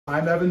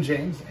I'm Evan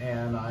James,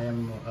 and I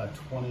am a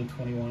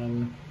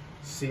 2021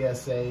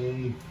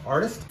 CSA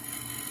artist.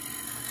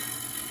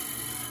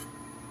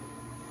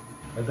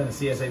 I've been a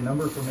CSA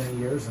member for many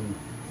years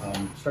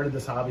and started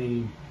this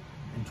hobby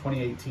in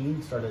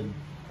 2018, started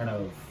kind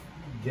of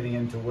getting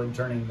into wood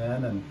turning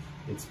then, and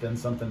it's been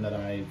something that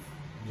I've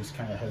just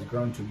kind of has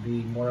grown to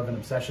be more of an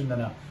obsession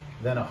than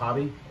a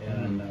hobby.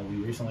 And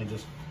we recently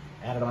just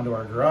added onto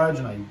our garage,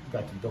 and I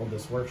got to build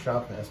this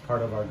workshop as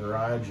part of our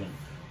garage,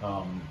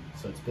 and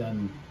so it's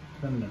been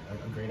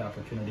a great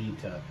opportunity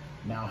to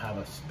now have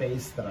a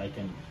space that I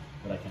can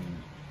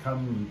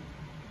come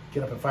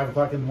get up at 5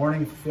 o'clock in the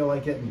morning if I feel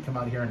like it, and come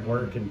out here and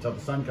work until the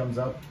sun comes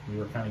up. We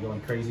were kind of going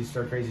crazy,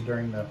 stir crazy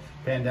during the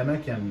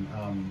pandemic, and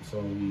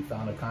so we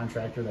found a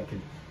contractor that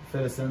could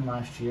fit us in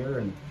last year,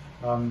 and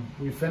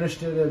we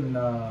finished it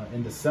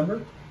in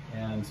December.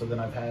 And so then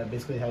I've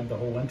basically had the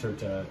whole winter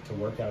to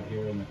work out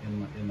here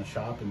in the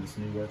shop in this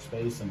new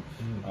workspace, and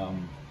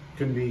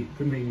couldn't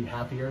be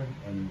happier.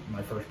 And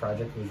my first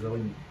project was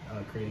really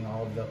creating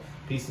all of the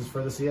pieces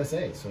for the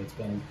CSA. So it's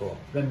been cool.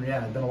 It's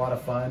been a lot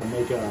of fun.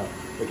 Make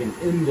an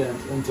indent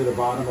into the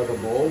bottom of the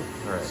bowl,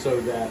 so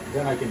that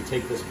then I can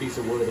take this piece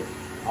of wood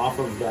off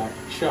of that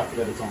chuck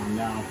that it's on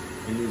now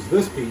and use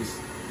this piece.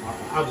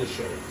 I'll just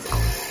show you.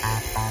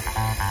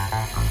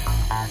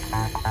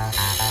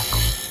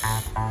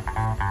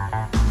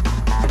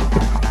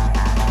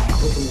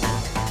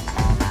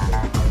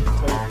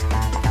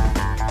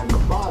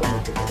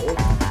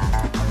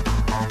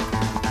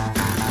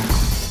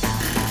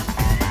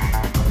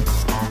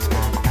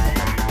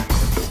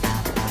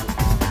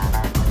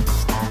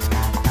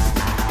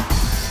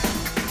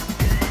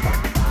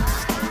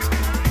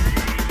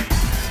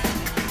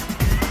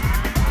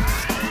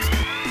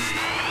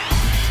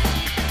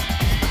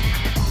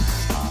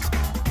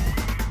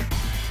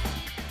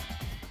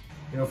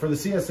 You know, for the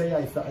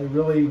CSA, I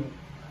really,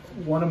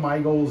 one of my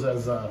goals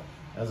as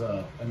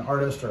an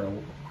artist or a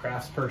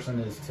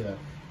craftsperson is to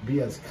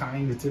be as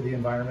kind to the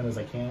environment as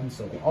I can.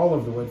 So all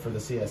of the wood for the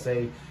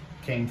CSA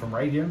came from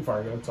right here in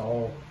Fargo. It's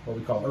all what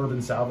we call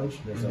urban salvage.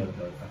 There's a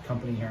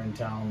company here in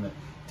town that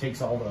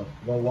takes all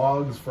the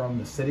logs from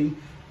the city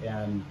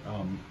and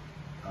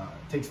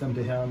takes them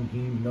to him. He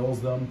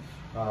mills them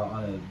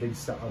on a big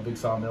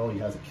sawmill. He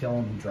has a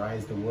kiln. He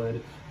dries the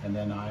wood, and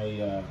then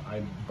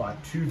I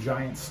bought 2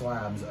 giant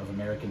slabs of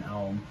American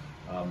elm,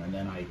 and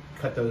then I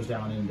cut those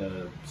down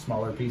into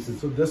smaller pieces.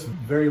 So this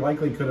very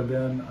likely could have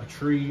been a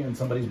tree in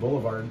somebody's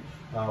boulevard,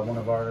 one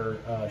of our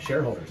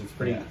shareholders. It's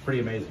pretty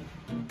amazing.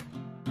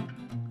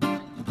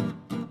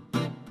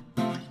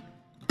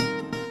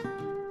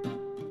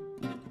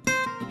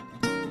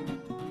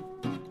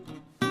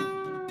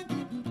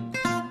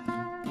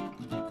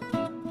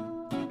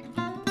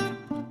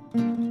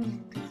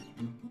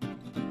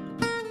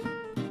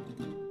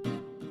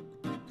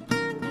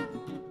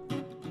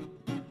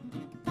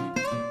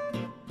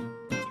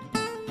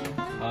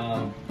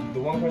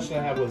 The one question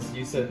I had was,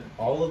 you said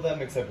all of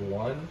them except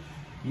one?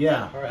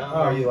 Yeah.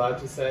 Are you allowed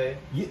to say?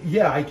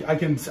 Yeah, I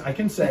can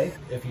say.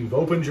 If you've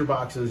opened your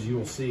boxes, you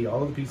will see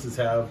all of the pieces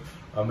have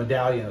a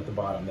medallion at the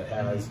bottom that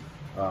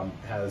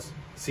has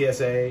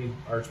CSA,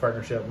 Arts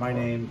Partnership, my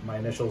name, my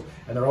initials,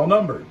 and they're all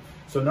numbered.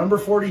 So number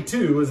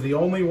 42 is the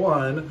only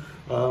one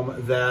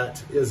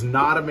that is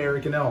not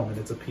American elm, and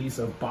it's a piece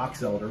of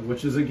box elder,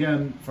 which is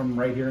again from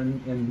right here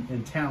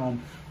in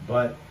town.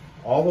 But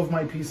all of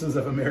my pieces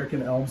of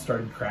American elm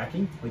started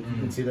cracking. Like you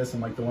can see this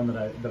in like the one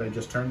that I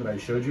just turned, that I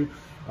showed you,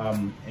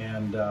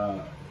 and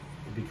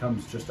it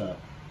becomes just a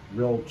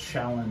real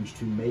challenge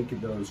to make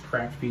those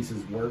cracked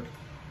pieces work.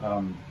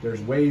 There's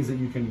ways that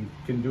you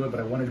can do it, but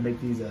I wanted to make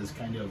these as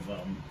kind of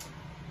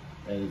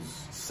as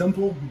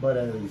simple but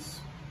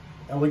as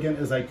elegant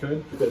as I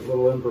could. Got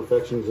little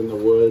imperfections in the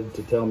wood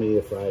to tell me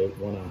if I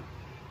want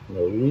to,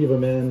 leave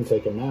them in,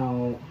 take them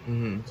out.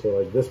 So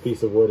like this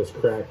piece of wood is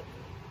cracked.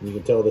 And you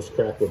can tell this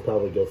crack would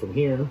probably go from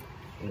here,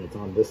 and it's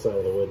on this side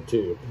of the wood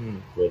too,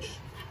 which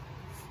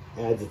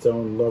adds its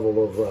own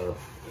level of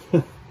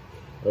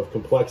of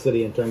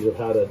complexity in terms of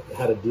how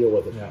to deal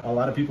with it. Yeah. A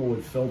lot of people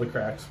would fill the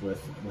cracks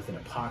with an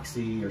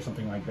epoxy or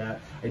something like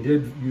that. I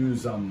did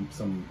use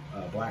some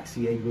black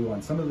CA glue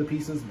on some of the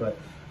pieces, but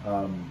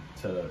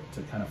to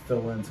kind of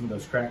fill in some of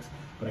those cracks.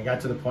 But I got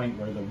to the point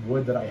where the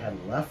wood that I had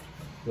left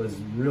was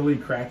really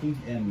cracky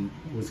and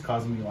was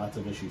causing me lots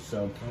of issues.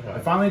 So I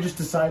finally just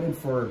decided,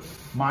 for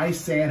my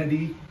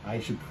sanity, I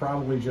should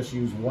probably just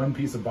use one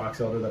piece of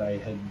box elder that I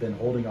had been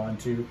holding on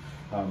to.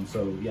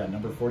 So yeah,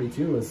 number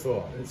 42 is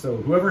cool. So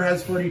whoever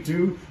has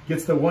 42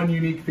 gets the one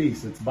unique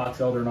piece. It's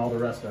box elder, and all the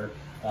rest are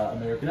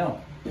American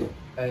elm.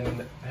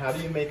 And how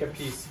do you make a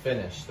piece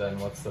finish then?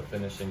 What's the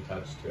finishing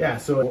touch to it? Yeah,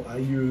 so I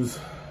use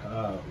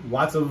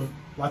lots of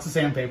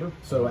sandpaper.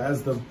 So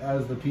as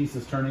the piece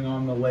is turning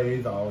on the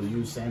lathe, I'll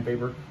use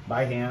sandpaper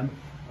by hand.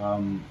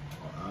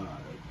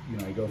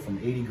 I go from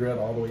 80 grit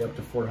all the way up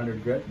to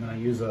 400 grit, and then I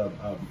use a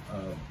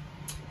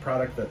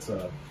product that's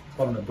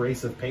called an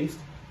abrasive paste.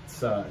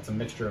 It's a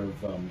mixture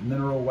of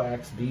mineral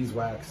wax,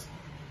 beeswax,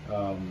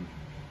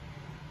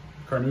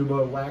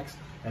 carnauba wax,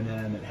 and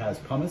then it has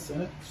pumice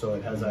in it, so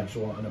it has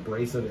actual an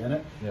abrasive in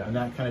it, and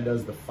that kind of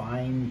does the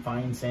fine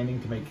sanding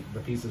to make the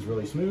pieces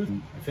really smooth.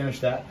 I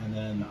finished that, and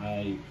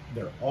then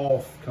they're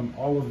all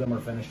of them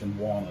are finished in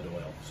walnut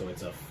oil, so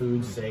it's a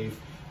food safe,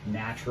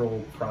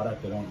 natural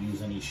product. They don't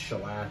use any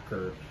shellac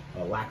or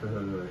lacquer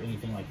or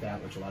anything like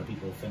that, which a lot of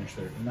people finish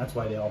their, and that's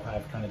why they all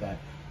have kind of that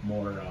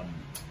more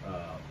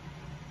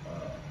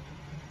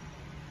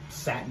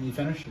satiny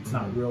finish. It's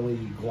not really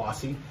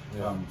glossy,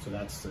 so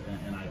that's,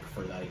 and I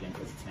prefer that again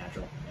because it's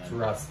natural. And it's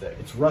rustic.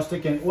 It's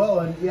rustic, and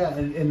well, and yeah,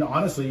 and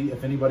honestly,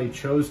 if anybody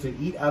chose to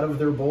eat out of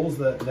their bowls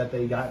that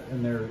they got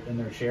in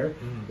their share,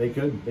 they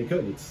could.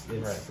 It's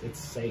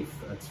safe.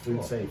 It's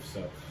food safe.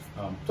 So,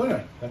 so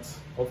anyway, that's.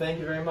 Well, thank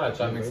you very much.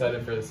 I'm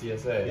excited for the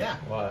CSA. Yeah.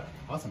 A lot.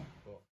 Awesome.